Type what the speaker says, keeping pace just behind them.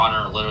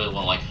Connor literally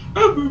went like.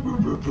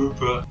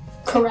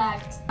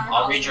 Correct.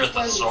 I'll read your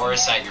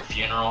thesaurus at your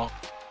funeral.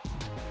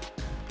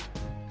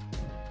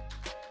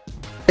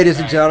 Ladies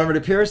and gentlemen, it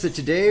appears that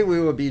today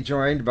we will be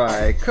joined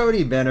by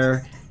Cody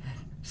Benner.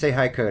 Say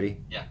hi, Cody.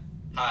 Yeah.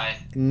 Hi.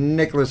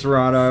 Nicholas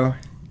Rano.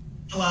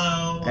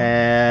 Hello.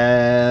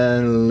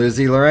 And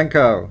Lizzie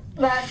Lorenko.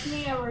 That's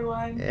me,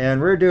 everyone. And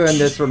we're doing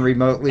this one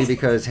remotely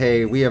because,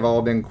 hey, we have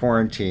all been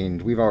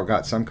quarantined. We've all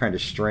got some kind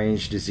of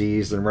strange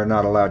disease and we're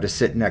not allowed to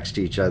sit next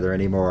to each other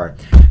anymore.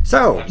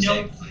 So,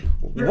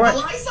 what? The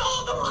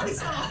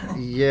Lysol.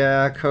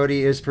 Yeah,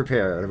 Cody is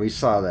prepared. We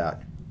saw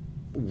that.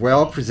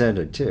 Well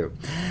presented, too.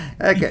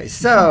 Okay,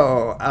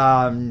 so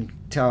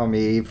tell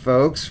me,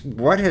 folks,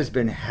 what has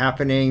been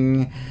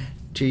happening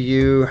to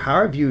you?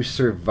 How have you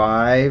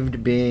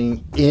survived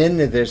being in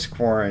this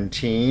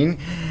quarantine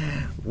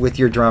with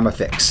your drama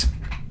fix?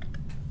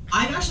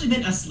 I've actually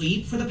been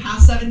asleep for the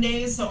past 7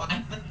 days, so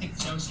I'm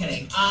just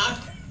kidding.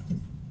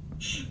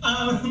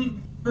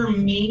 For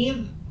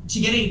me, to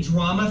get a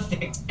drama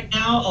fix right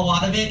now, a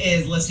lot of it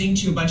is listening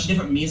to a bunch of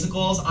different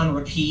musicals on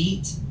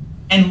repeat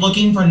and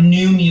looking for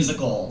new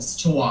musicals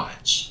to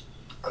watch.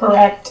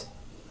 Correct.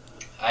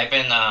 I've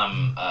been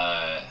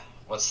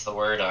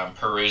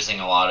perusing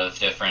a lot of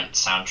different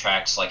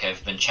soundtracks. Like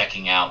I've been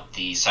checking out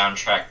the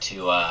soundtrack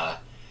to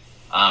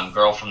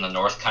Girl from the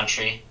North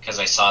Country because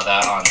I saw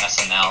that on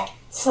SNL.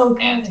 So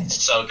good. And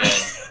it's so good.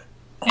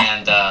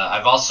 And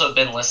I've also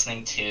been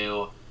listening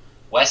to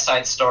West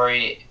Side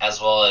Story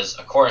as well as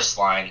A Chorus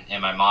Line,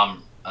 and my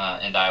mom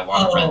and I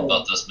want to rent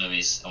both those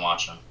movies and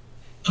watch them.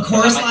 A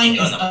Chorus Line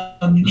is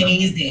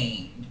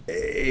amazing.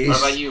 What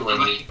about you,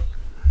 Lizzie?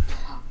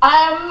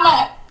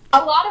 A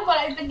lot of what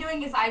I've been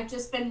doing is I've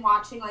just been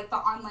watching like the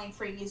online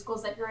free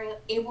musicals that you're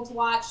able to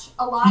watch.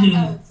 A lot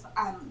of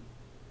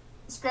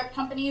script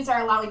companies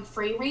are allowing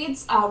free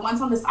reads.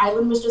 Once on This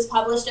Island was just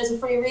published as a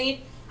free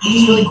read, which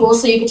is really cool.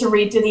 So you get to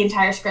read through the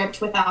entire script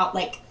without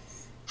like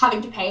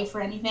having to pay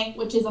for anything,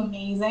 which is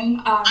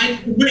amazing.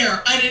 I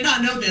did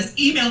not know this.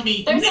 Email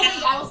me. There's a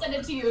link. I will send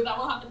it to you. That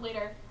will happen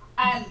later.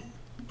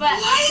 But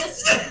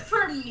just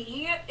for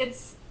me,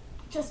 it's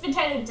just been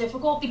kind of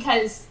difficult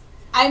because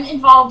I'm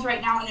involved right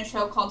now in a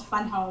show called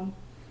Fun Home,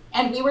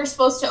 and we were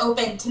supposed to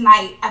open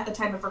tonight at the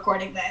time of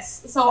recording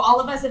this. So all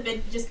of us have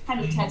been just kind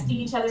of texting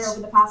each other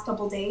over the past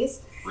couple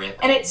days,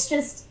 and it's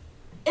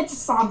a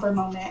somber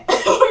moment.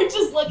 We're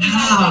just looking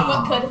at like,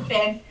 what could have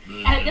been,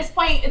 and at this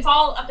point, it's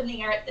all up in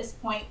the air. At this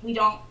point, we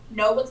don't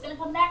know what's going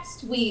to come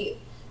next. We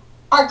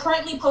are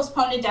currently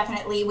postponed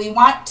indefinitely. We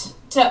want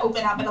to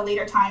open up at a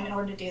later time in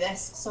order to do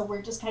this, so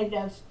we're just kind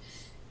of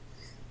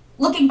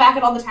looking back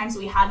at all the times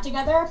we had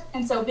together,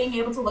 and so being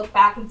able to look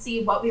back and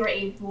see what we were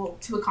able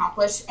to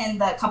accomplish in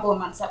the couple of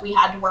months that we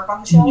had to work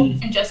on the show,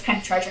 and just kind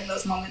of treasuring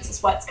those moments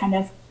is what's kind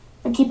of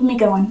been keeping me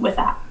going with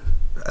that.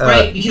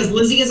 Right, because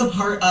Lizzie is a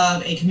part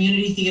of a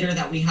community theater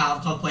that we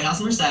have called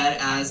Playhouse in Merced,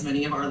 as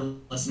many of our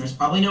listeners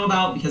probably know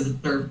about because it's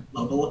their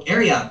local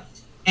area.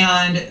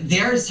 And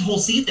their whole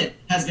season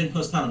has been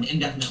postponed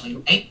indefinitely,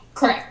 right?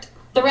 Correct.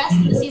 The rest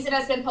of the season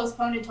has been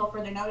postponed until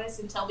further notice,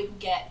 until we can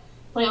get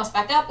Playhouse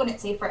back up when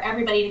it's safe for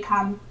everybody to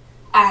come.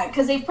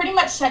 Because they've pretty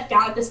much shut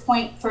down at this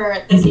point for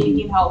the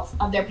safety and health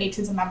of their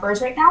patrons and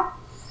members right now.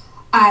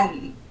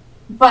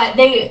 But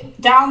they didn't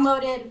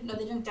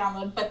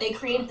download, but they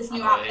created this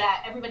new app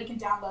that everybody can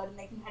download and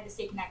they can kind of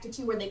stay connected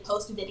to, where they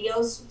post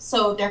videos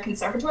so their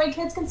conservatory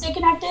kids can stay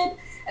connected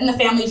and the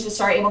families just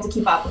are able to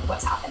keep up with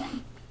what's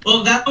happening.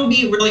 Well, that would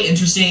be really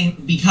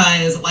interesting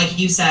because, like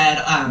you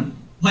said,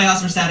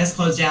 Playhouse Merced is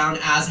closed down,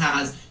 as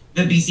has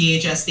the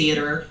BCHS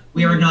Theater.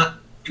 We are not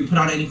to put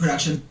on any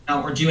productions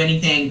or do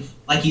anything,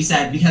 like you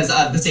said, because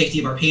of the safety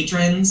of our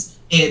patrons.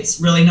 It's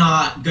really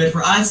not good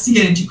for us to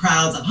get into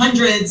crowds of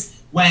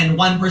hundreds when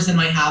one person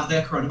might have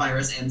the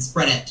coronavirus and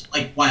spread it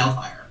like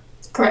wildfire.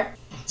 Correct.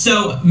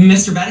 So,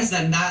 Mr. Bettis,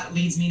 then that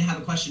leads me to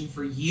have a question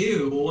for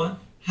you.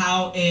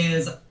 How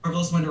is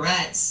Marvelous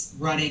Wonderettes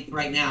running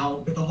right now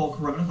with the whole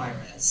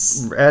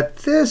coronavirus? At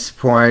this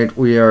point,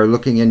 we are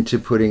looking into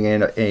putting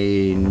in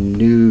a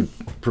new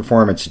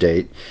performance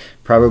date.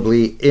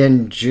 Probably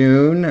in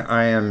June.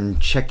 I am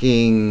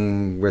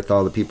checking with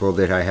all the people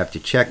that I have to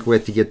check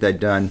with to get that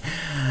done.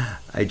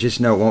 I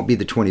just know it won't be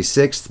the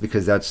 26th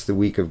because that's the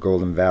week of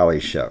Golden Valley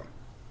show.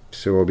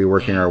 So we'll be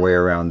working our way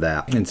around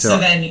that. And so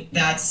then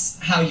that's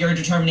how you're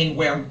determining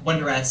where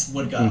Wonderettes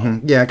would go.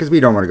 Mm-hmm. Yeah, because we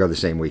don't want to go the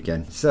same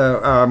weekend.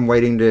 So I'm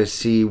waiting to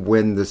see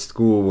when the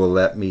school will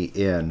let me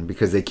in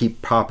because they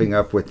keep popping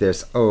up with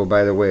this, oh,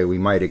 by the way, we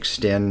might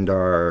extend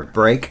our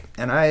break.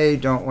 And I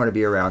don't want to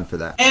be around for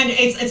that. And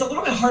it's a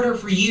little bit harder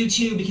for you,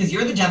 too, because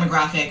you're the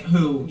demographic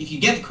who, if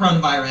you get the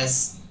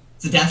coronavirus,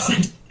 it's a death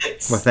sentence.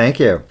 Well, thank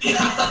you.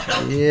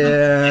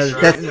 Yeah,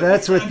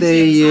 that's what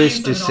they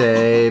used to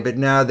say, but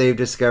now they've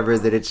discovered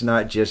that it's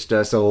not just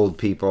us old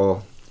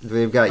people.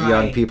 They've got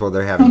young people that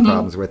are having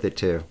problems with it,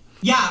 too.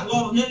 Yeah,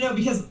 well, no,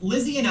 because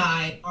Lizzie and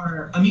I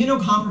are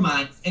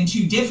immunocompromised in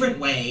two different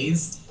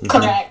ways.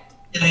 Correct.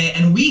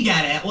 And we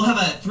get it. We'll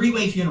have a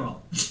three-way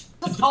funeral.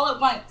 Just all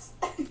at once.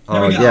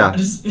 There we go. Yeah.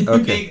 Just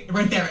okay.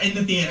 Right there in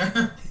the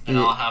theater.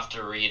 And I'll have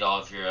to read all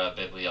of your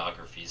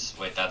bibliographies.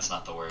 Wait, that's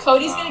not the word.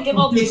 Cody's gonna give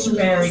all the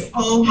obituary.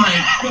 Oh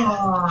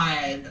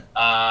my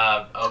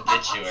god.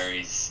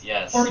 Obituaries,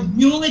 yes. Or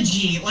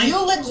eulogy. Like,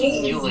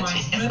 eulogy. Oh my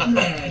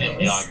goodness.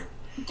 Bibliography.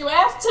 Do I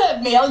have to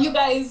mail you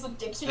guys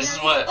dictionaries? This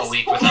is what a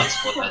week without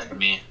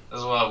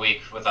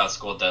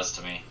school does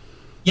to me.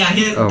 Yeah,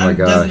 he my doesn't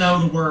gosh.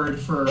 know the word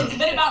for... It's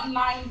been about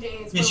 9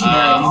 days. It's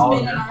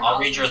I'll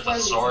read your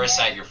thesaurus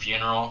at your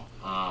funeral.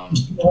 Oh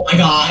my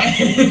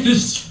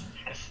gosh.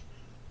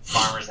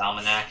 Farmer's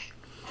Almanac.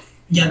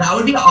 Yeah, that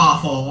would be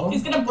awful.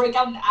 He's gonna break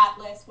out an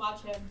atlas.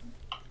 Watch him.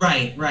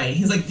 Right.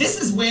 He's like,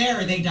 this is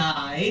where they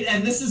died,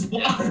 and this is why.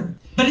 Yeah.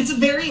 But it's a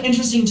very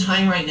interesting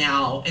time right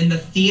now in the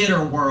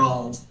theater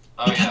world.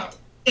 Oh, yeah.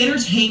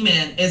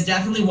 Entertainment is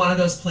definitely one of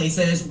those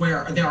places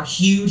where there are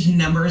huge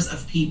numbers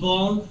of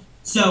people.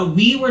 So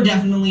we were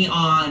definitely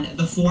on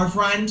the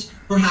forefront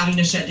for having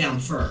to shut down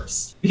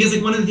first. Because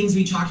like one of the things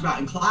we talked about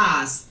in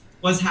class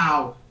was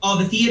how all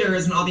the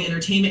theaters and all the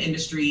entertainment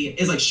industry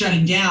is like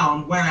shutting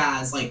down,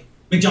 whereas like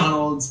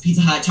McDonald's,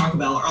 Pizza Hut, Taco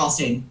Bell are all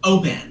staying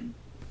open.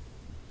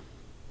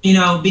 You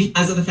know,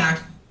 because of the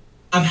fact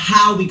of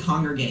how we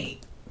congregate.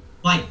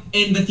 Like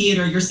in the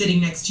theater, you're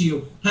sitting next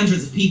to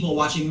hundreds of people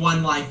watching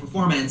one live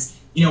performance.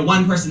 You know,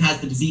 one person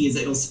has the disease,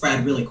 it'll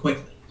spread really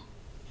quickly.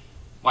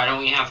 Why don't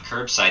we have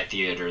curbside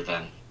theater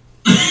then?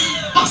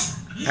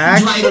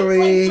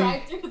 Actually,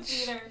 Drive through the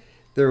theater.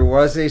 there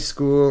was a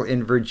school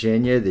in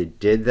Virginia that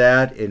did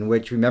that, in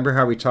which, remember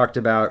how we talked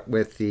about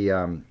with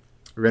the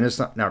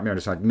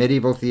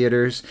medieval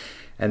theaters,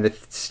 and the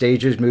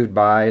stages moved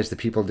by as the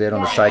people did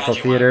on the cycle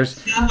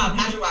theaters?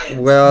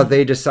 Well,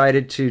 they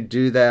decided to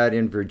do that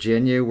in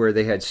Virginia, where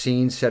they had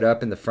scenes set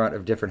up in the front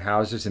of different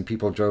houses, and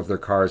people drove their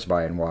cars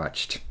by and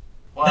watched.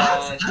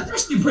 That's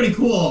actually pretty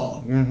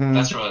cool. Mm-hmm.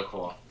 That's really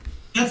cool.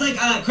 That's like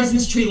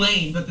Christmas Tree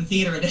Lane, but the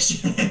theater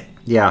edition.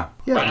 Yeah.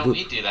 Why don't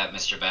we do that,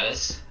 Mr.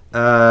 Bettis?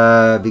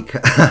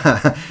 Because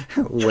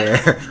where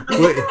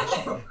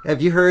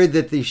have you heard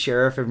that the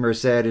sheriff of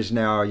Merced is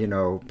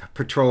now,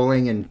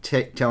 patrolling and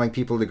telling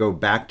people to go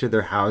back to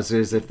their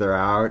houses if they're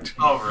out?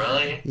 Oh,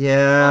 really?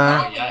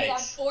 Yeah. We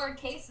have 4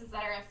 cases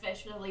that are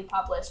officially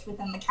published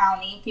within the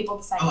county. People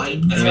decided Oh, I to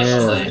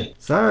know. Yeah.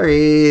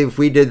 Sorry, if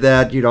we did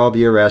that, you'd all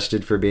be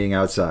arrested for being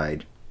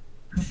outside.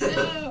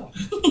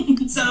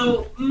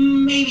 So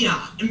maybe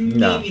not.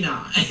 Maybe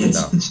not. No.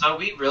 So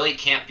we really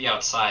can't be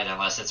outside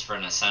unless it's for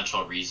an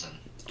essential reason.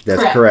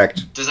 That's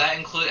correct. Does that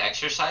include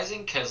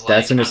exercising? Because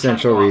That's an I'm trying to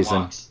essential go on reason.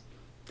 walks.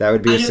 That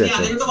would be I know,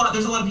 essential. yeah,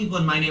 there's a lot of people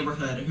in my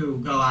neighborhood who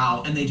go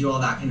out and they do all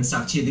that kind of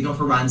stuff too. They go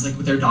for runs like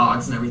with their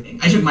dogs and everything.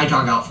 I took my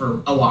dog out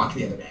for a walk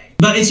the other day.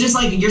 But it's just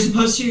like you're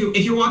supposed to,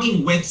 if you're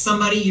walking with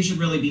somebody, you should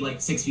really be like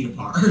 6 feet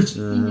apart.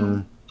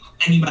 Mm-hmm.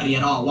 Anybody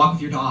at all, walk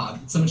with your dog.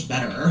 It's so much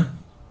better.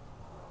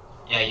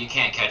 Yeah, you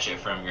can't catch it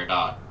from your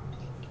dog.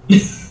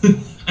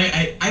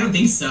 I don't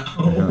think so.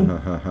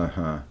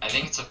 I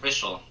think it's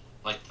official.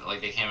 Like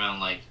they came out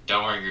and like,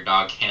 don't worry, your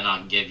dog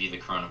cannot give you the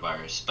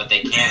coronavirus, but they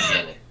can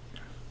get it.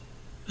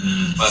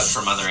 But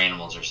from other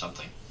animals or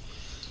something.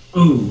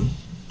 Ooh.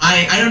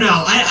 I don't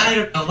know. I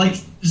don't know. Like,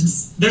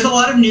 there's a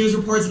lot of news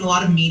reports and a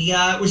lot of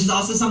media, which is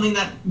also something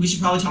that we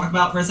should probably talk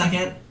about for a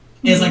second,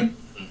 is like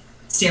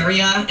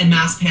hysteria and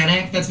mass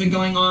panic that's been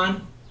going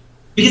on.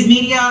 Because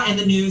media and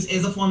the news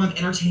is a form of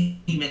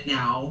entertainment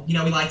now. You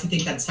know, we like to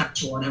think that's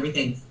factual and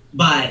everything,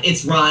 but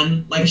it's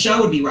run like a show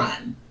would be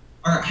run,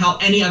 or how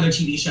any other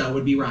TV show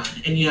would be run.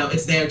 And, you know,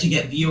 it's there to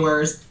get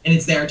viewers, and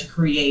it's there to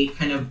create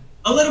kind of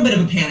a little bit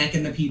of a panic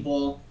in the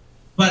people,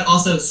 but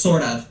also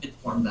sort of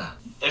inform them.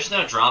 There's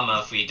no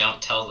drama if we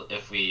tell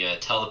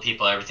the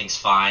people everything's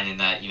fine and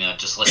that,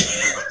 just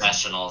listen to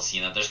professionals.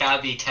 There's got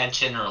to be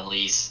tension or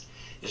release.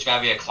 There's got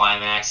to be a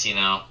climax,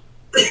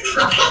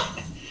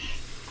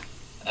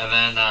 And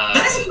then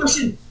that is a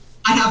question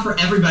I have for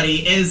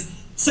everybody is,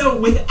 so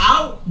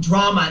without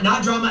drama,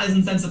 not drama as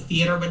in sense of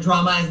theater, but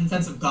drama as in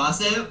sense of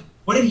gossip,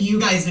 what have you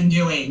guys been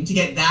doing to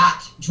get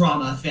that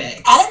drama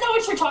fixed? I don't know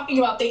what you're talking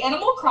about. The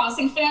Animal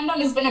Crossing fandom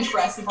has been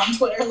aggressive on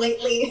Twitter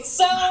lately,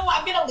 so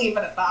I'm gonna leave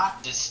it at that.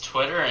 Just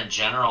Twitter in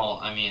general,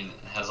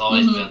 has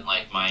always been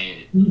like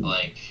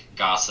my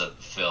gossip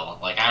fill.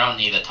 Like I don't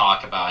need to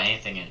talk about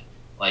anything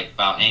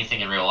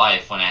in real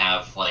life when I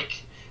have I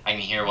can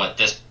hear what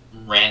this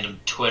random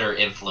Twitter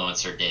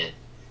influencer did.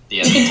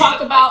 You can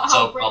talk about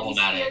how so Britney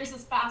Spears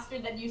is faster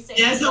than you say.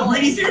 Yeah, so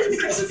Britney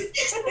Spears is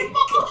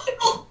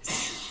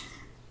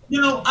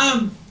No,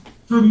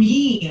 for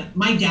me,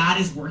 my dad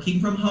is working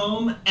from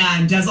home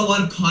and does a lot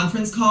of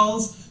conference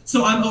calls,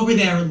 so I'm over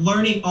there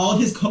learning all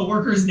of his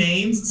coworkers'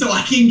 names so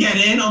I can get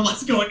in on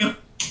what's going on.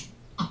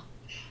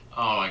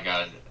 Oh my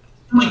god.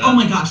 I'm like, oh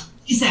my gosh.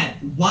 He said,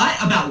 what?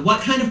 About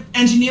what kind of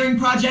engineering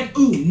project?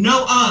 Ooh,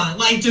 no,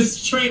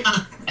 just straight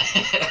up.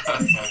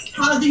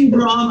 Causing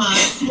drama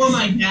for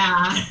my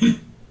dad.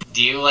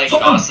 Do you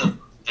gossip?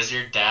 Does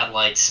your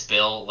dad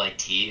spill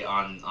tea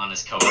on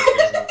his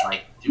coworkers?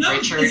 And, No,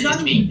 Richard it's not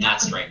is being even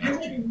nuts that. right now.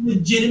 I'm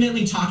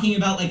legitimately talking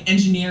about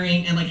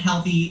engineering and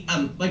healthy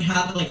how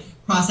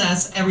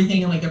process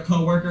everything and like their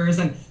coworkers,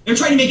 and they're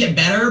trying to make it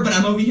better, but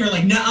I'm over here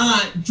like, nah,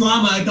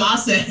 drama,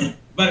 gossip.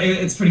 But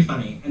it's pretty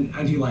funny, and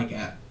I do like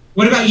it.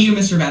 What about you,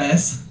 Mr.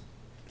 Bettis?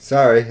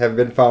 Sorry, haven't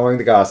been following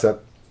the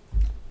gossip.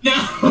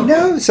 No.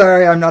 No,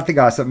 sorry, I'm not the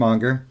gossip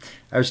monger.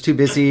 I was too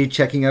busy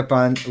checking up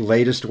on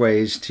latest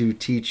ways to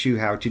teach you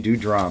how to do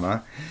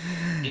drama.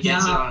 You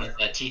can sit on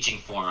the teaching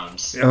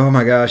forums. Oh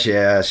my gosh,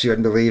 yes. You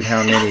wouldn't believe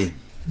how many.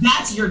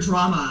 That's your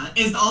drama.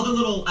 Is all the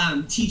little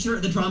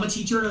the drama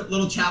teacher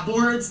little chat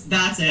boards?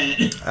 That's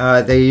it.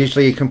 They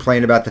usually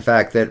complain about the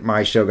fact that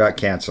my show got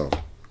canceled,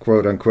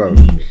 quote unquote.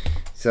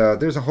 So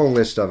there's a whole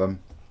list of them.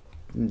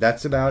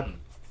 That's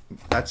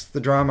the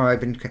drama I've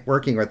been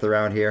working with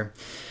around here.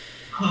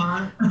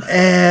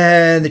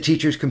 And the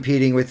teachers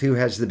competing with who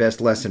has the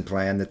best lesson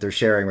plan that they're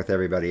sharing with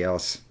everybody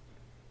else.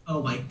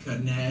 Oh my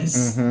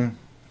goodness.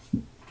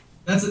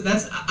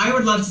 That's I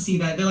would love to see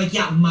that. They're like,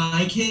 yeah,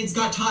 my kids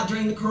got taught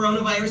during the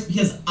coronavirus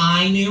because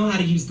I knew how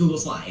to use Google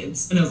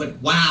Slides. And I was like,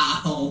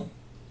 wow.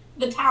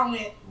 The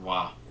talent.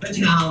 Wow. The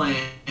talent.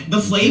 The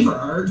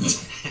flavor.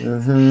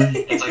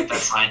 It's like that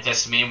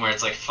scientist meme where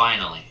it's like,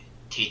 finally,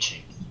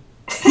 teaching.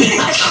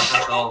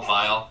 That's all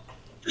vile.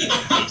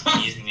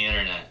 Using the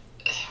internet.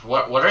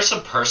 What are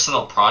some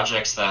personal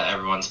projects that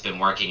everyone's been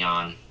working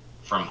on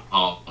from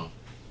home?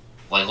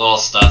 Like little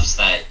stuffs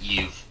that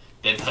you've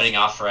been putting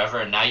off forever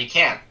and now you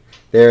can't.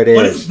 There it is.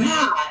 What is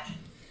that?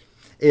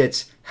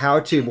 It's how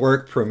to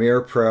work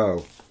Premiere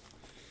Pro.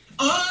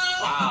 Oh!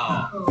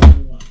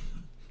 Wow.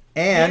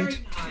 And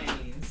Very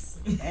nice.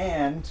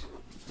 and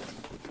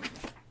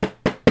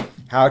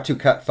how to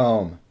cut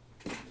foam.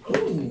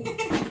 Ooh.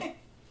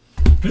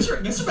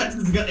 Mr.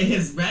 Benson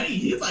is ready.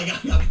 He's like, I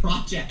got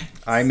projects.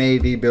 I may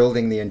be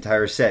building the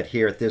entire set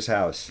here at this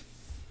house.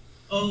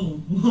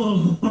 Oh.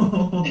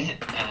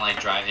 And like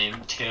driving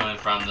to and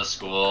from the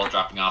school,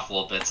 dropping off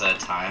little bits at a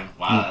time.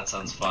 Wow, that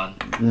sounds fun.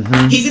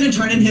 He's gonna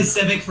turn in his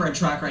Civic for a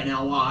truck right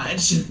now.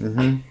 Watch.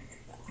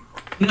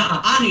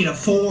 Nah, I need a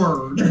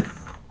Ford.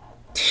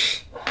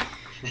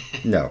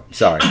 No,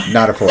 sorry,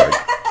 not a Ford.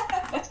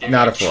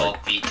 Not a Ford.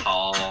 12 feet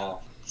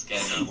tall. It's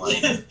getting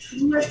like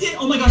Lifted.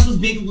 Oh my gosh, those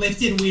big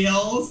lifted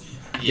wheels.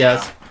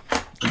 Yes,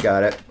 you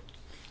got it.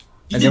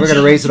 You And can then we're gonna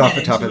jump raise it to off get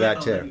the top into of it.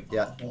 that too. Oh,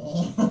 Yeah,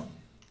 oh.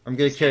 I'm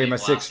gonna carry my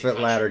blasting 6-foot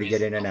ladder to country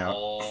get in and music out. the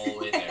whole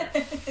way there.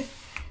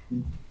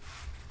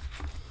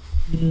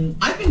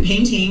 I've been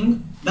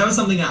painting. That was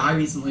something that I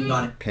recently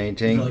got.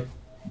 Painting.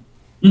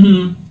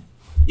 Yeah,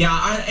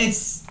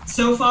 it's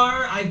so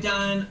far I've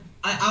done.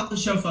 I'll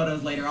show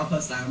photos later. I'll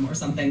post them or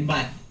something.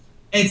 But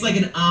it's like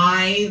an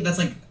eye that's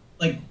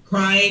like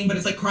crying, but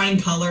it's like crying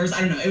colors.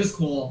 I don't know. It was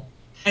cool.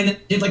 And then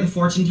did like a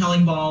fortune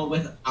telling ball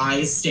with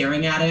eyes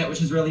staring at it,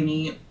 which is really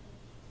neat.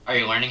 Are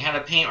you learning how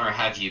to paint, or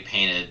have you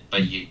painted,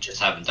 but you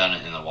just haven't done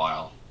it in a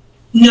while?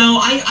 No,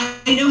 I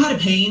know how to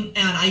paint,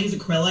 and I use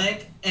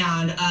acrylic.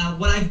 And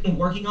what I've been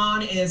working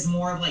on is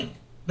more of like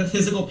the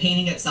physical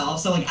painting itself.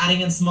 So like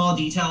adding in small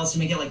details to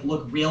make it like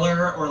look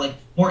realer or like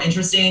more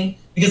interesting.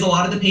 Because a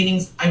lot of the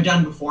paintings I've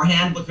done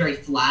beforehand look very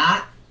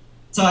flat.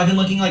 So I've been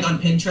looking like on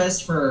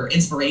Pinterest for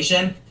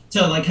inspiration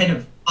to like kind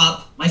of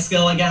up my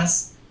skill, I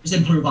guess. Just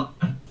improve on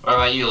it. What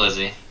about you,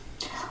 Lizzie?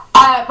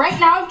 Right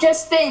now, I've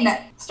just been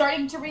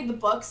starting to read the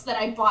books that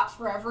I bought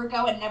forever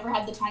ago and never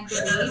had the time to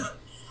read.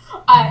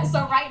 So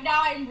right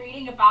now, I'm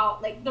reading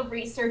about like the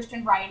research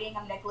and writing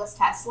of Nikola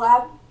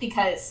Tesla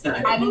because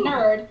I'm a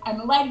nerd. I'm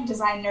a lighting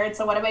design nerd.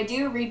 So what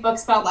do? Read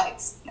books about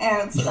lights,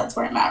 and so that's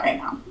where I'm at right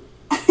now.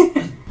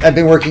 I've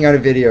been working on a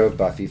video of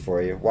Buffy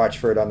for you. Watch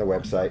for it on the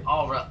website.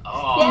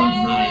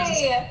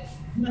 Nice. Yay!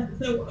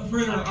 So for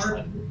our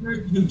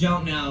listeners who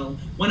don't know,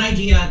 one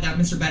idea that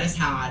Mr. Bettis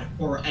had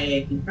for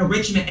an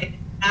enrichment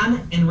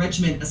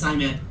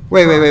assignment.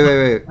 Wait.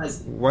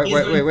 was Wait, he's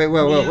going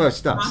whoa. to-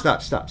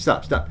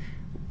 Stop.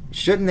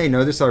 Shouldn't they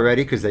know this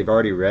already because they've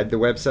already read the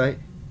website?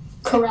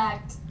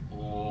 Correct.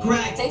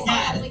 Correct. They saw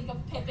Yeah. a link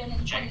of Pippin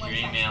and Check 21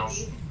 your Jump emails.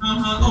 Street.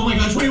 Oh my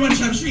god, 21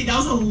 Jump Street, that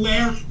was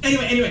hilarious.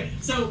 Anyway,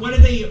 so one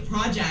of the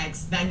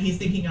projects that he's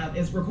thinking of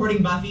is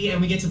recording Buffy,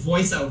 and we get to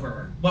voice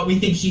over what we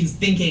think she's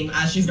thinking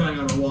as she's going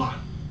on her walk.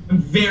 I'm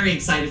very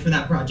excited for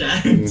that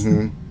project.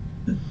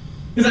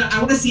 Because I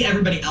want to see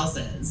everybody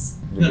else's.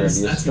 You're gonna be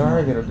a That's star,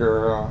 gonna- little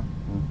girl.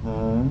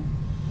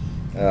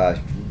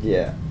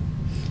 Yeah.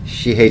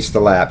 She hates the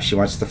lap. She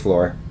wants the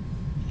floor.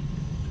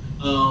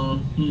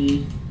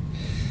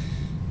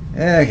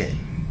 Okay.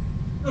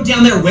 Go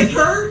down there with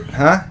her?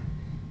 Huh?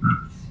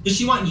 Does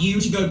she want you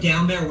to go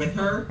down there with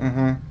her?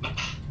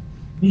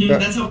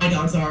 That's how my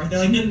dogs are. They're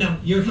like, no,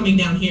 you're coming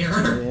down here.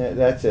 Yeah,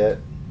 that's it.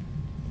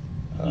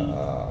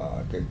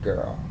 Good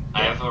girl.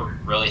 I have a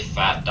really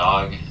fat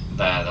dog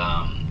that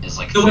is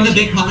like. The one the 13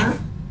 big years old. Connor?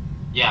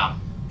 Yeah.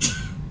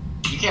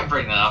 You can't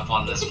bring that up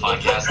on this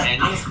podcast, can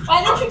you?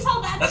 Why don't you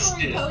tell that That's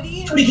story, good.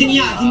 Cody? Can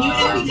you Tell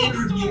entertain that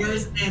our story.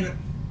 viewers and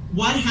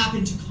what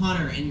happened to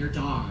Connor and your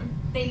dog?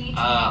 They need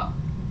to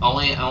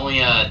Only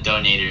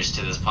donators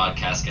to this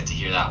podcast get to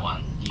hear that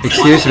one. You can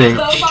Excuse find me. it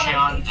on Those on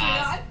Patreon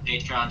our at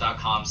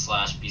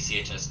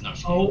patreon.com/bchs. No, I'm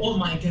just kidding. Oh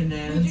my We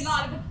goodness. do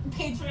not have a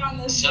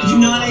Patreon this So- We do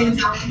not even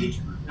have a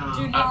Patreon.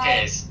 Do not.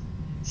 Okay,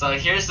 so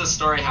here's the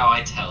story how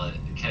I tell it,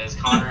 because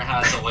Connor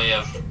has a way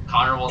of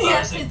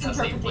has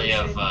a way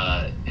of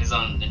his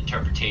own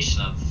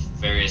interpretation of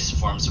various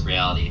forms of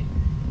reality.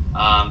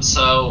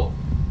 So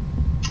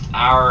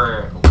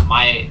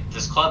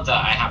this club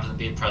that I happen to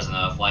be president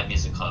of, Live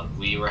Music Club,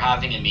 we were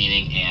having a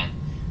meeting, and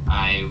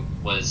I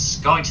was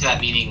going to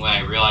that meeting when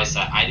I realized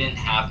that I didn't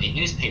have a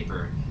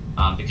newspaper,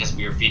 because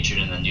we were featured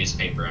in the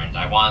newspaper, and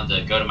I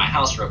wanted to go to my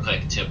house real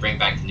quick to bring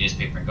back the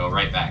newspaper and go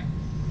right back.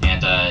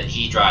 And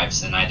he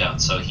drives and I don't,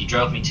 so he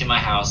drove me to my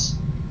house,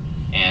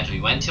 and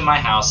we went to my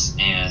house,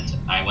 and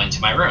I went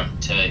to my room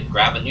to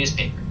grab a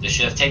newspaper. This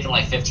should have taken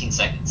like 15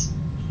 seconds.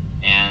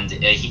 And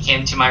he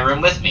came to my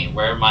room with me,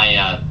 where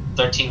my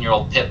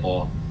 13-year-old pit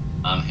bull,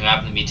 who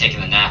happened to be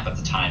taking a nap at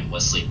the time,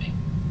 was sleeping.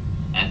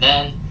 And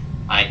then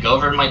I go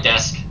over to my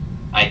desk,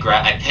 I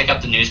pick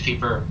up the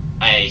newspaper,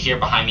 I hear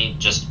behind me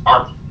just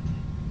arp.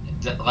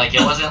 Like, it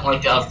wasn't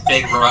like a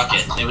big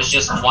ruckus, it was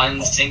just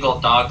one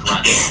single dog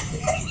running.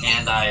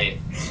 And I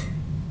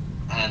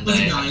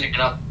pick it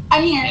up.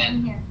 I'm here.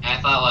 And I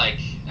thought, like,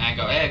 I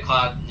go, hey,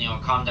 Cloud,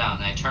 calm down.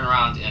 And I turn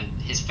around,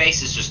 and his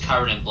face is just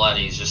covered in blood.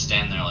 He's just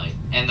standing there, like,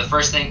 and the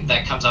first thing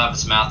that comes out of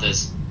his mouth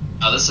is,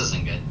 oh, this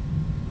isn't good.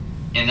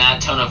 In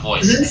that tone of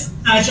voice. Is this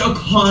such a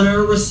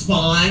Connor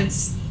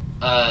response?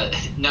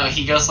 No,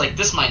 he goes like,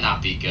 this might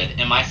not be good.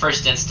 And my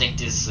first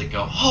instinct is to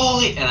go,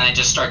 holy, and I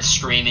just start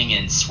screaming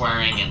and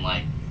swearing, and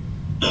like,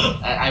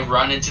 I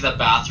run into the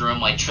bathroom,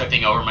 like,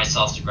 tripping over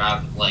myself to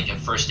grab, like, a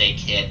first aid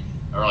kit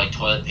or, like,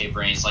 toilet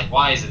paper, and he's like,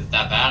 why is it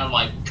that bad? I'm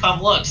like, come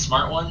look,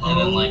 smart one. And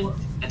then, like,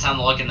 I tell him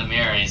to look in the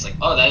mirror, and he's like,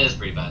 oh, that is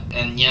pretty bad.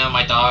 And,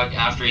 my dog,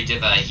 after he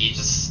did that, he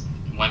just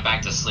went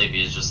back to sleep.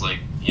 He was just like,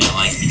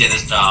 like, he did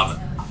his job.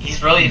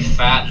 He's really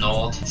fat and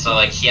old, so,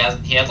 like, he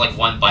had like,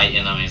 one bite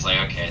in him, and he's like,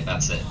 okay,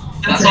 that's it.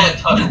 That's all it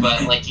took,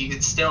 but, like, you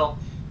could still...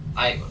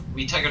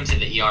 We took him to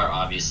the ER,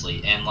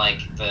 obviously, and,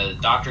 like, the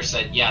doctor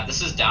said, yeah,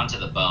 this is down to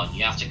the bone.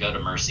 You have to go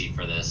to Mercy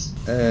for this.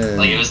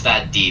 Like, it was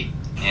that deep.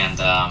 And,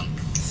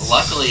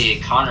 luckily,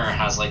 Connor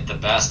has, like, the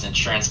best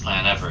insurance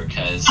plan ever,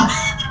 because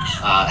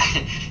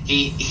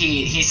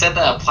he said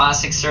that a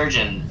plastic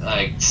surgeon,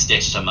 like,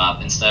 stitched him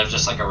up instead of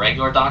just, like, a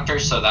regular doctor,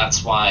 so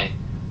that's why,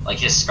 like,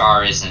 his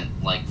scar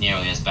isn't, like,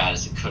 nearly as bad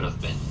as it could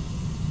have been.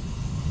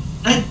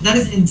 That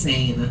is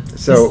insane.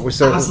 So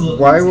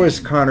why insane. was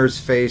Connor's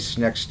face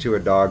next to a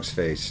dog's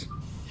face?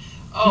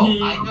 Oh,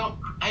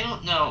 I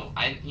don't know.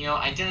 I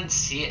didn't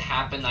see it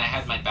happen. I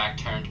had my back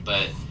turned,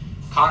 but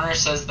Connor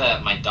says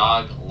that my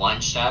dog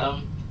lunged at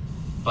him,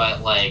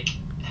 but, like,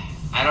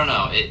 I don't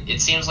know. It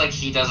seems like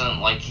he doesn't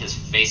like his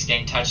face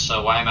getting touched,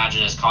 so what I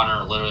imagine is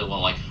Connor literally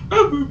went like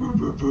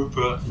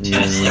to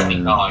a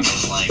sleeping dog,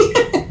 and, like,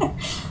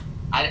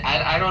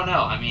 I don't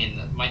know. I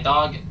mean, my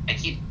dog,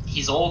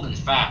 he's old and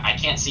fat. I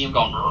can't see him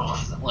going,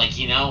 like,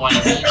 you know what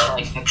I mean?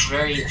 Like, that's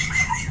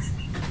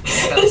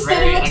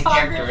very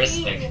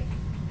uncharacteristic.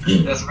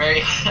 That's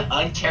very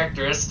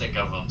uncharacteristic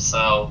of him.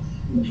 So,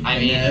 I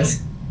mean,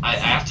 I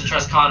have to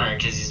trust Connor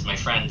because he's my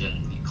friend,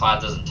 and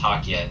Cloud doesn't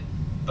talk yet.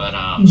 But,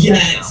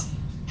 yes.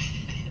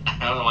 I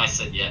don't know why I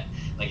said yet,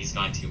 like he's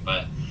going to,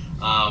 but,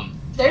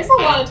 there's a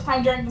lot of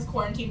time during this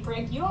quarantine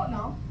break. You don't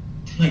know.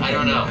 I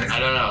don't know.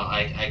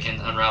 I can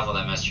unravel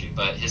that mystery,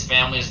 but his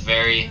family is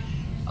very,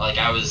 like,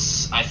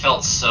 I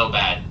felt so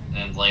bad,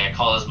 and, like, I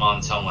called his mom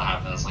and told him what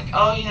happened. I was like,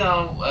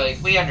 oh,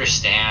 like, we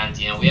understand,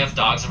 we have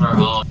dogs of our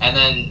own. And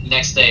then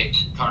next day,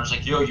 Connor's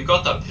like, yo, you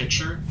got that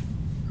picture?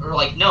 Or,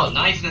 like, no,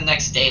 not even the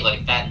next day,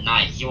 like, that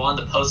night. He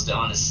wanted to post it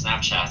on his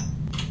Snapchat.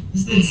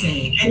 This is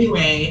insane.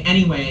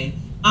 Anyway,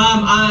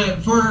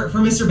 for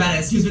Mr.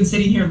 Bettis, who's been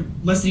sitting here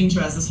listening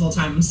to us this whole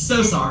time, I'm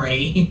so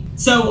sorry.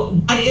 So,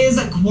 what is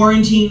a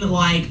quarantine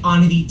like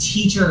on the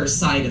teacher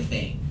side of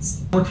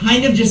things? We're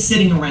kind of just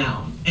sitting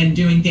around and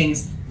doing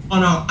things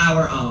on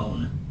our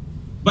own.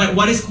 But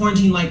what is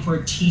quarantine like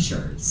for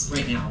teachers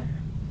right now?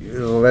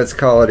 Let's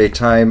call it a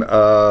time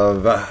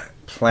of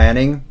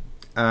planning.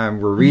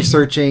 We're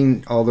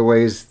researching all the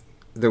ways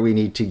that we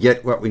need to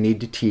get what we need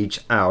to teach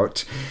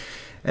out.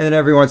 And then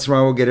every once in a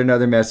while we'll get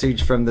another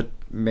message from the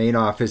main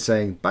office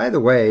saying, by the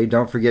way,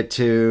 don't forget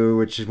to,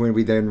 which is when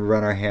we then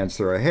run our hands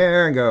through our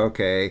hair and go,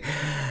 okay,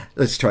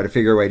 let's try to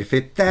figure a way to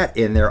fit that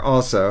in there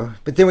also.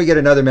 But then we get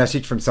another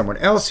message from someone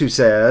else who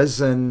says,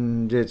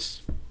 and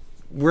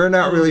we're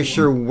not really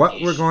sure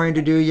what we're going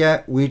to do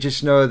yet. We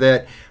just know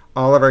that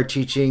all of our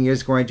teaching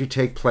is going to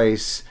take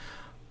place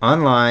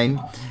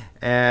online,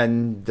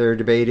 and they're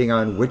debating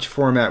on which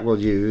format we'll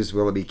use.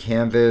 Will it be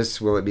Canvas?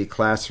 Will it be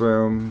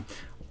Classroom?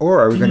 Or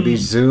are we going to be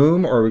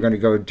Zoom? Or are we going to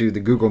go do the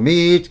Google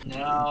Meet?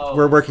 No.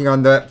 We're working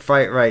on that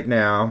fight right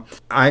now.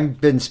 I've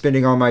been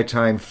spending all my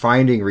time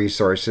finding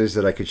resources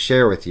that I could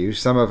share with you.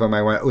 Some of them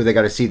I went, they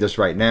got to see this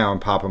right now, and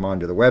pop them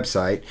onto the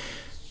website.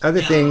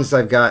 Other things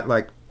I've got,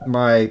 like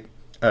my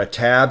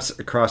tabs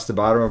across the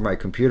bottom of my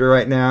computer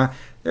right now.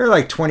 There are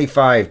like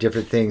 25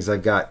 different things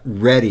I've got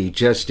ready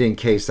just in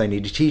case I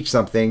need to teach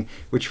something,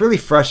 which really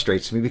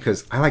frustrates me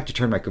because I like to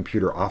turn my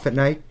computer off at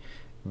night.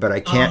 But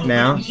I can't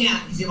now. You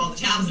can't because you have all the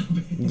tabs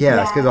open.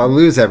 Yeah, it's because I'll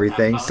lose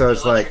everything. So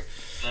it's like,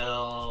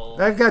 Phil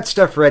I've got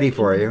stuff ready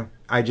for you.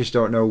 I just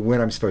don't know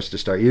when I'm supposed to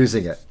start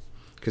using it.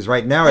 Because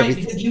right now, right,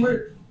 because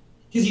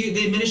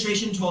the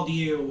administration told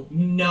you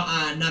no,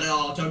 not at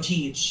all. Don't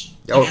teach.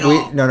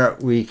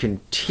 We can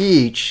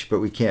teach, but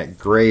we can't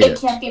grade it. It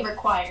can't be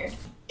required.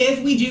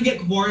 If we do get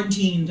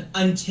quarantined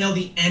until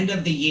the end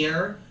of the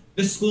year,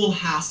 the school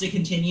has to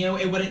continue.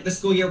 The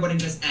school year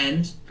wouldn't just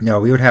end. No,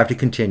 we would have to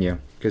continue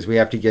because we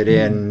have to get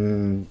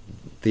in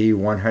the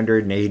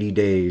 180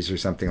 days or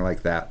something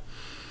like that.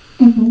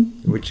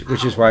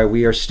 Which is why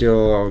we are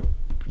still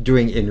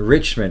doing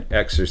enrichment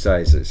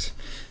exercises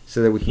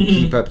so that we can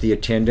keep up the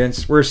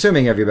attendance. We're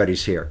assuming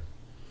everybody's here.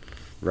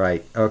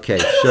 Right. Okay,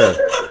 sure.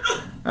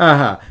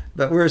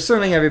 But we're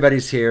assuming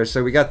everybody's here,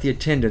 so we got the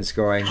attendance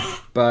going.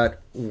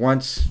 But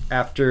once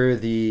after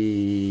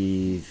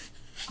the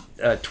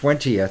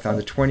 20th, on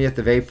the 20th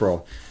of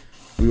April,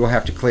 we will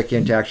have to click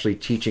into actually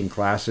teaching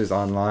classes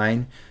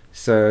online.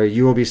 So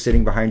you will be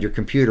sitting behind your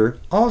computer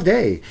all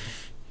day,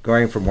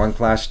 going from one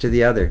class to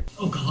the other.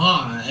 Oh,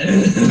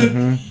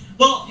 God.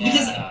 Well,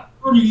 because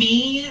for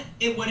me,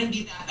 it wouldn't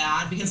be that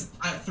bad because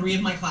 3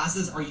 of my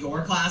classes are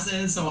your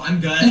classes, so I'm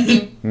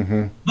good.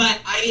 But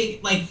I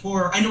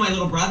know my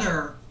little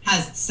brother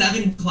has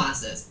 7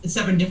 classes. It's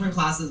 7 different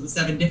classes with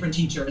 7 different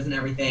teachers and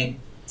everything.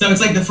 So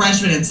it's like the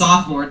freshman and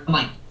sophomore. I'm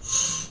like,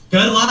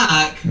 good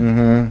luck.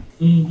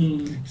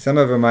 Some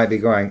of them might be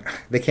going,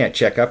 they can't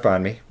check up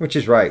on me, which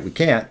is right, we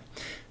can't.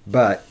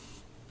 But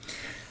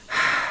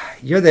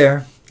you're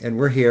there, and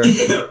we're here.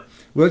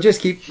 We'll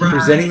just keep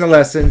presenting the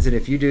lessons, and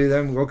if you do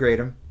them, we'll grade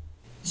them.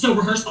 So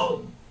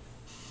rehearsal?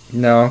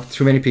 No,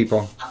 too many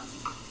people.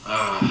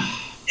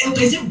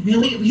 Is it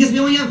really? Because we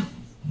only have,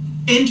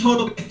 in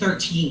total,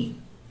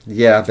 13.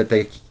 Yeah, but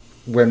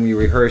when we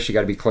rehearse, you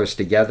got to be close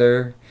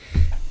together.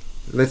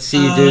 Let's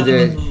see you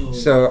do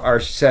so our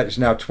set is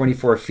now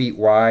 24 feet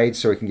wide,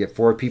 so we can get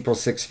 4 people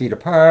 6 feet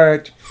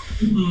apart.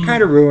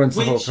 Kind of ruins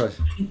the whole process.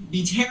 Would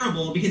be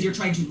terrible because you're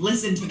trying to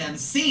listen to them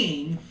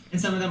sing, and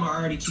some of them are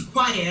already too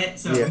quiet,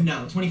 so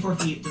no, 24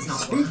 feet does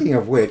not work. Speaking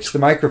of which, the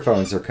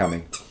microphones are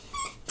coming.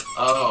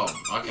 Oh,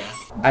 okay.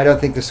 I don't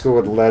think the school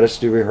would let us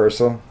do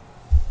rehearsal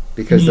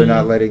because they're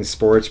not letting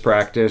sports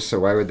practice, so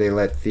why would they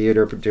let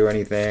theater do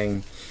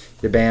anything?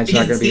 The band's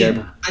not going to be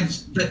able...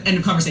 End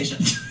of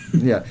conversation.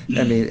 Yeah,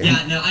 I mean...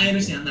 Yeah, no, I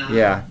understand that.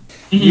 Yeah.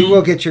 You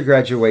will get your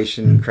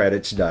graduation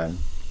credits done.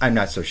 I'm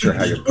not so sure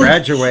how you'll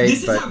graduate,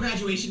 This is how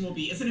graduation will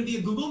be. It's going to be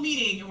a Google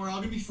meeting, and we're all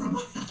going to be from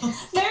our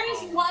house.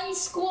 There's one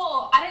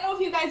school. I don't know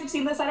if you guys have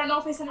seen this. I don't know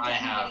if I sent it to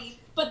anybody.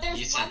 But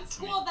there's one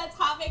school that's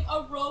having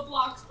a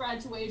Roblox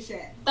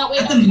graduation. That way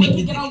everyone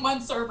can get on one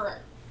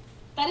server.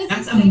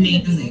 That's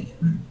amazing.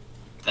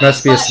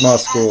 Must be a small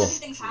school. As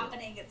everything's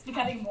happening, it's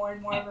becoming more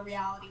and more of a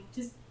reality.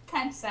 Just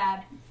kind of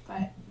sad,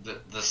 but...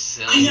 The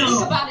silly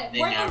think about it.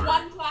 We're the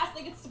one class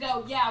that gets to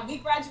go, yeah, we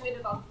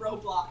graduated on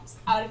Roblox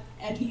out of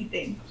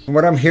anything.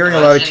 What I'm hearing a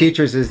lot of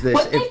teachers is this.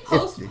 Would they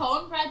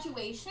postpone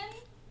graduation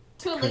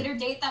to a later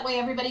date, that way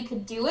everybody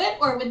could do it?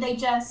 Or would they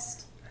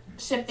just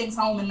ship things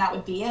home and that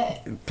would be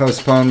it?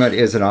 Postponement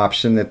is an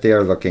option that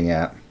they're looking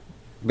at.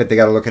 But they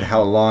got to look at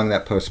how long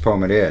that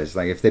postponement is.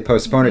 Like if they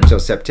postpone it till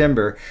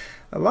September,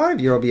 a lot of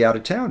you will be out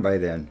of town by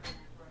then.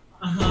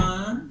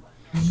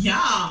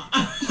 Yeah.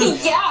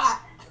 Yeah.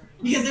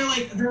 Because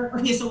they're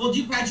okay, so we'll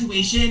do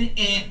graduation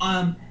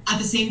at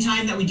the same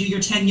time that we do your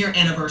 10-year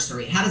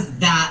anniversary. How does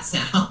that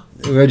sound?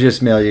 We'll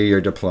just mail you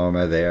your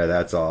diploma there,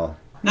 that's all.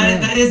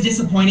 That is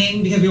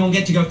disappointing because we won't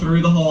get to go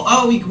through the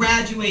whole, we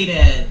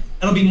graduated.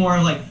 It'll be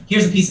more like,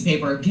 here's a piece of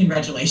paper,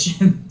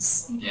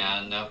 congratulations.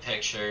 Yeah, no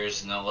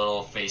pictures, no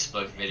little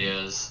Facebook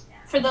videos.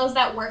 For those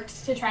that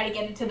worked to try to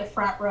get into the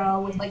front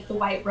row with the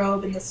white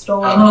robe and the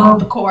stole and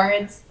the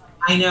cords.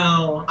 I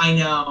know.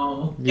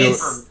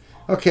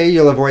 Okay,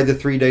 you'll avoid the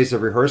 3 days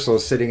of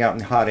rehearsals sitting out in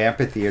hot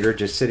amphitheater,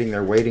 just sitting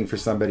there waiting for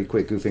somebody to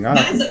quit goofing off.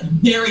 That is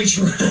very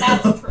true.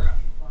 That's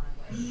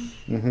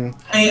true.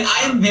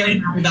 I am very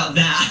happy about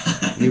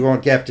that. You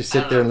won't have to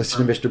sit there and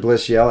listen to Mr.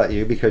 Bliss yell at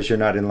you because you're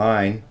not in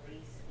line.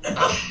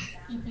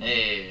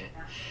 Hey.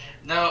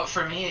 No,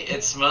 for me,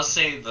 it's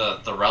mostly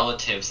the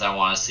relatives that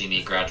want to see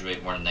me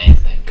graduate more than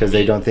anything. Because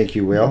they don't think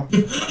you will?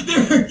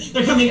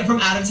 They're coming from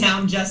out of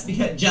town just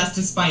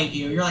to spite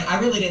you. You're like, I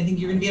really didn't think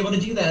you were going to be able to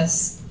do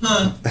this.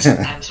 Huh.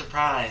 I'm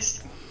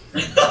surprised.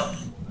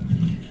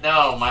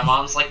 No, my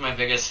mom's my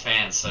biggest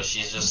fan, so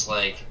she's just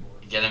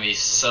gonna be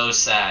so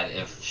sad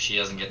if she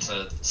doesn't get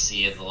to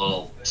see the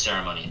little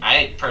ceremony.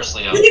 I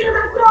personally don't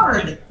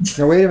care.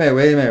 No, wait a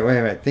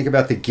minute. Think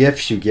about the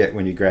gifts you get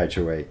when you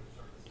graduate.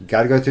 You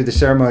got to go through the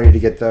ceremony to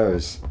get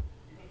those.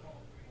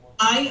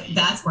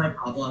 That's my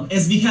problem,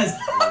 is because...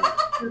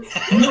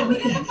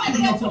 the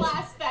financial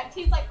aspect.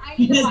 He's like, I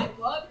need to buy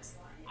books.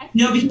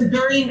 No,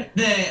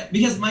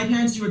 because my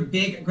parents do a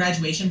big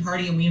graduation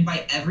party and we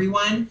invite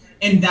everyone,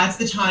 and that's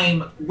the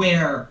time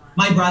where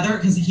my brother,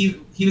 because he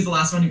was the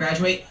last one to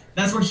graduate,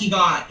 that's where he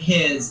got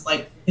his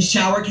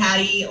shower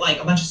caddy,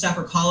 a bunch of stuff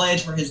for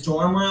college, for his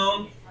dorm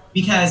room,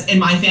 because in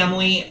my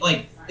family,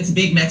 it's a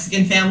big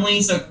Mexican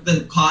family, so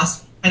the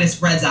cost kind of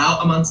spreads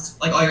out amongst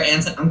all your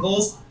aunts and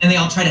uncles, and they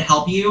all try to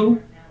help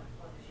you.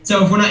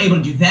 So if we're not able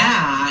to do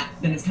that,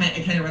 then it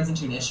kind of runs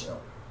into an issue.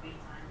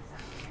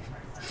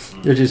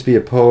 You'll just be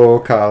a poor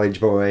college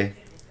boy.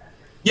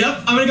 Yep,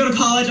 I'm gonna go to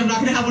college. I'm not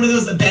gonna have one of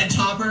those bed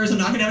toppers. I'm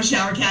not gonna have a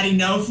shower caddy.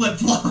 No flip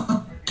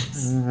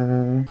flops.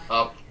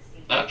 Oh,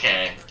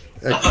 okay.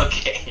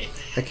 Okay.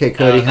 Okay,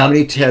 Cody. How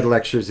many TED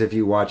lectures have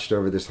you watched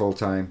over this whole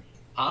time?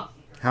 Huh?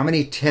 How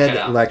many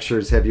TED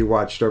lectures have you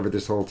watched over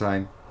this whole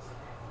time?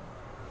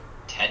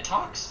 TED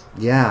Talks?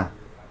 Yeah.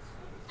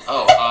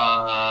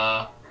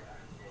 Oh,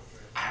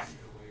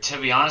 to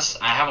be honest,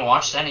 I haven't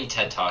watched any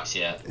TED Talks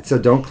yet. So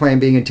don't claim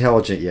being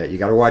intelligent yet. You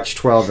got to watch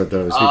 12 of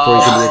those before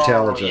you can be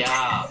intelligent.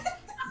 Yeah.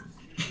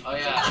 Oh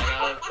yeah,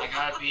 I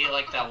gotta be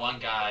like that one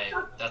guy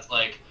that's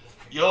like,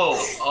 yo,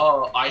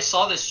 I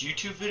saw this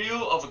YouTube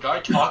video of a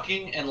guy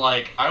talking, and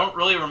like I don't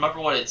really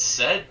remember what it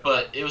said,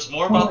 but it was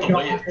more about the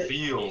way it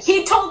feels.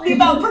 He told me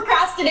about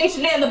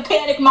procrastination and the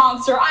panic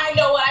monster. I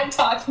know what I'm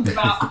talking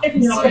about.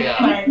 I'm so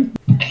I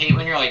hate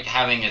when you're like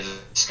having a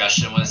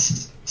discussion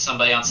with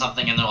somebody on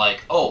something, and they're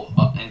like,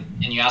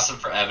 and you ask them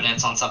for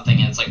evidence on something,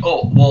 and it's like,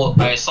 oh, well,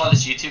 I saw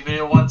this YouTube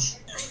video once.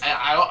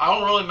 I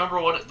don't really remember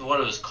what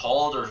it was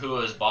called or who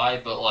it was by,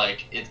 but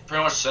like it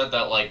pretty much said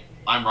that like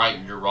I'm right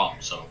and you're wrong.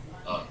 So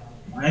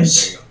there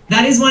you go.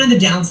 That is one of the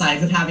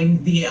downsides of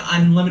having the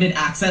unlimited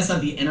access of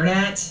the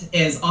internet,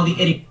 is all the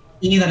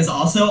idiocy that is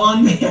also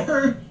on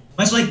there.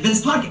 Much like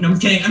this podcast. No, I'm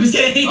just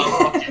kidding.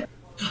 Oh, okay.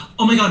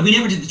 Oh my god, we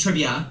never did the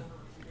trivia.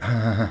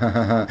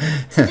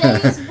 Today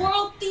is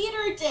World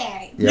Theater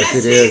Day. Yes,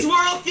 it is is.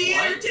 World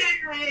Theater Day.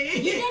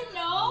 You didn't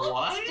know?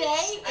 What?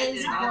 Today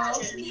is World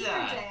Theater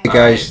Day. Hey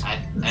guys, I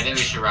think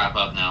we should wrap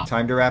up now.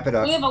 time to wrap it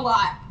up. We have a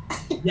lot.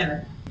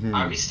 Yeah.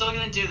 Are we still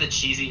gonna do the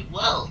cheesy?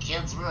 Well,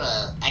 kids,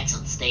 we're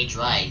exit stage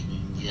right,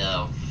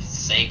 and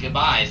say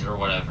goodbyes or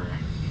whatever.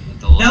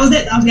 That was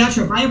it. That was the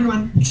outro. Bye,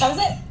 everyone. That was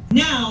it.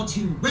 Now,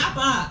 to wrap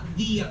up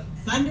the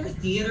Thunder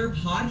Theater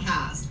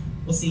podcast,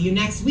 we'll see you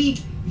next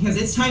week,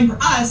 because it's time for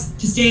us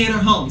to stay in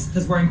our homes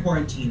because we're in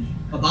quarantine.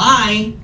 Bye-bye.